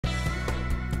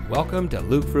Welcome to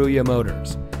Luke Fruia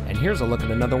Motors, and here's a look at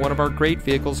another one of our great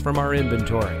vehicles from our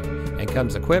inventory, and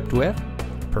comes equipped with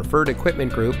Preferred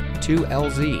Equipment Group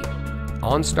 2LZ,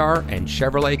 OnStar and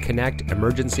Chevrolet Connect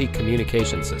Emergency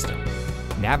Communication System,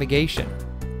 navigation,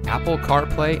 Apple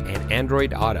CarPlay and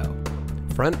Android Auto,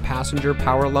 front passenger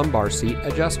power lumbar seat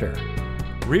adjuster,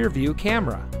 rear view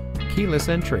camera, keyless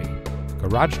entry,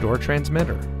 garage door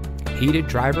transmitter, heated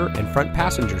driver and front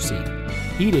passenger seat,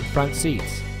 heated front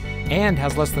seats, and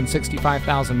has less than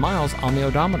 65,000 miles on the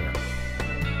odometer.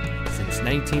 Since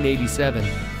 1987,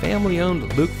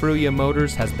 family-owned Luke Fruia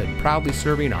Motors has been proudly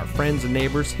serving our friends and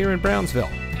neighbors here in Brownsville.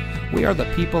 We are the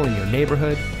people in your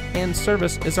neighborhood, and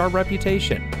service is our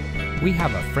reputation. We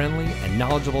have a friendly and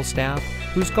knowledgeable staff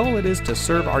whose goal it is to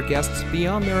serve our guests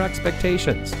beyond their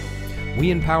expectations.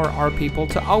 We empower our people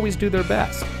to always do their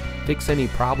best, fix any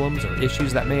problems or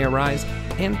issues that may arise,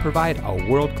 and provide a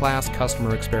world-class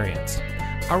customer experience.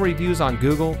 Our reviews on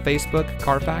Google, Facebook,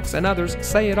 Carfax, and others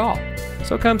say it all.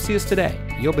 So come see us today.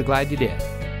 You'll be glad you did.